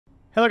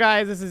Hello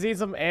guys, this is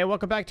Easelm and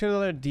welcome back to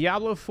another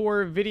Diablo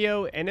 4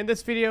 video. And in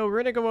this video,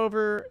 we're going to go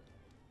over,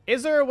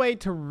 is there a way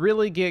to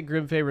really get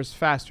Grim Favors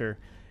faster?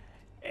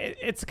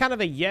 It's kind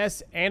of a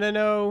yes and a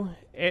no.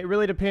 It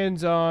really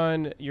depends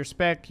on your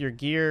spec, your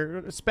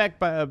gear.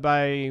 Spec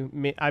I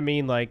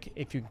mean like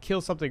if you can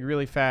kill something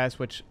really fast,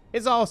 which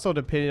is also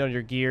dependent on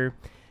your gear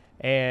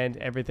and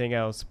everything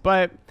else.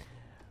 But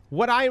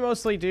what I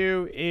mostly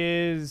do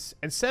is,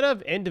 instead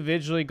of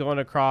individually going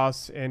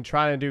across and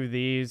trying to do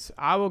these,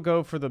 I will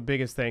go for the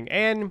biggest thing.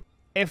 And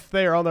if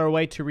they're on their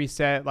way to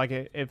reset, like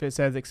if it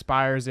says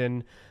expires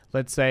in,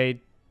 let's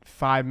say,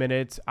 5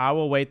 minutes, I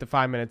will wait the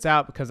 5 minutes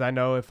out, because I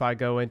know if I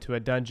go into a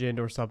dungeon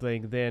or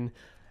something, then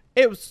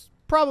it's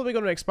probably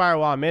going to expire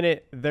while I'm in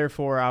it.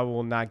 Therefore, I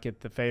will not get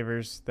the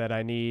favors that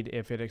I need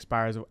if it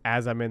expires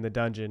as I'm in the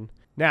dungeon.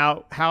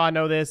 Now, how I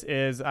know this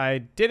is I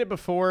did it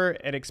before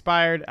it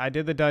expired. I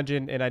did the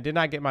dungeon and I did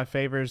not get my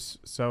favors,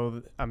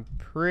 so I'm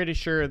pretty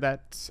sure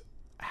that's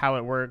how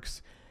it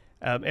works.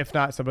 If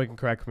not, somebody can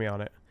correct me on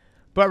it.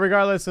 But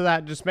regardless of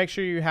that, just make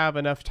sure you have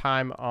enough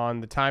time on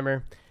the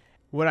timer.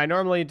 What I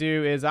normally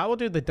do is I will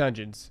do the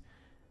dungeons,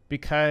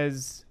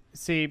 because,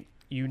 see,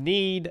 you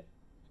need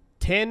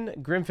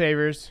 10 Grim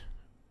Favors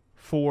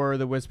for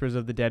the Whispers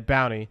of the Dead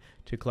bounty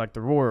to collect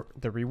the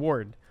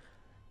reward.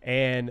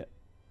 And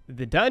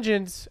the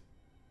dungeons,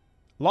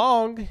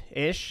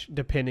 long-ish,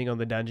 depending on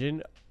the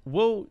dungeon,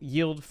 will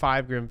yield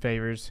 5 Grim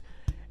Favors.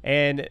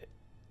 And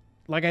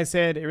like I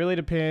said, it really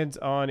depends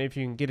on if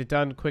you can get it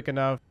done quick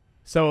enough.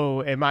 So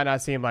it might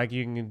not seem like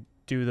you can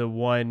do the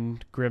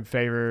 1 Grim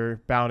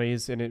Favor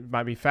bounties, and it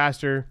might be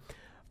faster.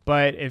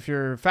 But if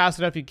you're fast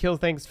enough, you kill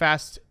things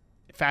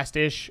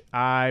fast-ish,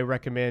 I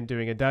recommend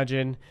doing a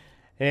dungeon.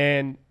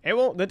 And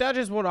the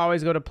dungeons won't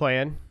always go to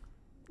plan.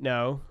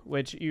 No,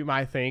 which you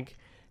might think,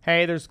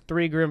 hey, there's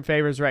 3 Grim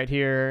Favors right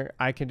here.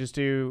 I can just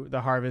do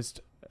the Harvest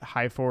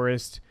High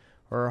Forest,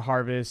 or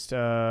Harvest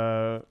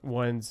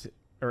ones,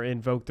 or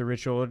Invoke the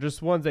Ritual, or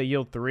just ones that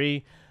yield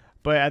 3.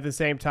 But at the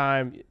same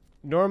time,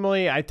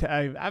 normally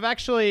I've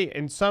actually,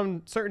 in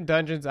some certain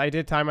dungeons, I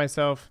did time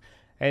myself,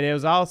 and it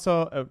was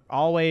also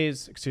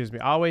always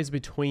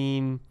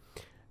between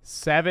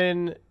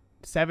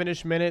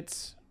 7-ish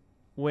minutes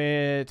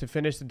to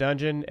finish the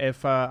dungeon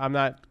if I'm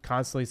not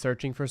constantly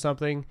searching for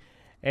something.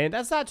 And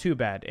that's not too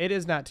bad. It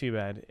is not too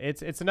bad.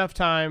 It's enough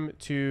time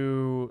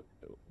to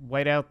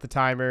wait out the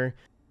timer,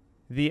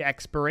 the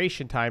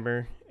expiration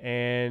timer,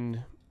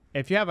 and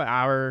if you have an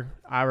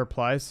hour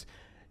plus,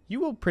 you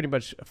will pretty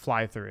much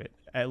fly through it,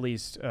 at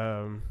least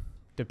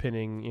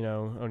depending,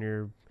 on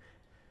your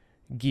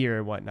gear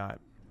and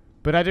whatnot.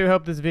 But I do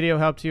hope this video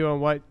helped you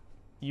on what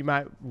you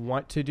might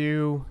want to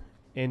do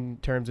in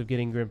terms of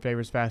getting Grim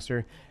Favors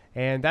faster.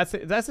 And that's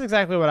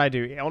exactly what I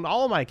do on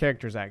all of my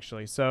characters,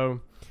 actually.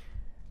 So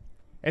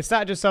it's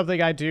not just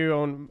something I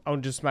do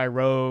on just my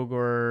rogue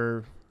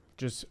or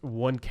just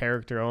one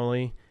character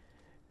only,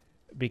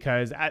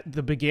 because at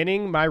the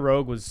beginning my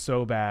rogue was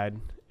so bad.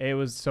 It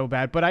was so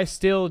bad, but I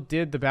still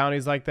did the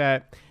bounties like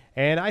that,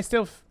 and I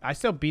still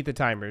beat the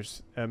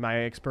timers.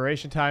 My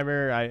expiration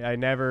timer, I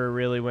never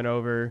really went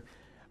over.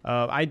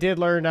 I did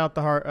learn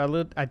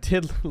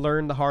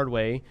the hard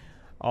way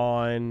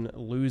on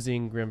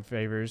losing Grim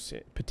Favors,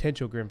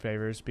 potential Grim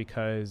Favors,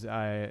 because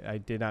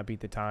I did not beat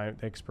the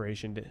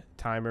expiration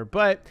timer.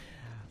 But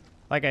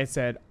like I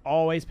said,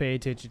 always pay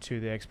attention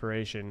to the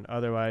expiration,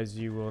 otherwise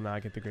you will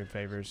not get the Grim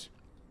Favors.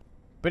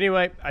 But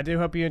anyway, I do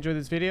hope you enjoyed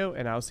this video,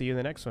 and I'll see you in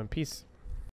the next one. Peace.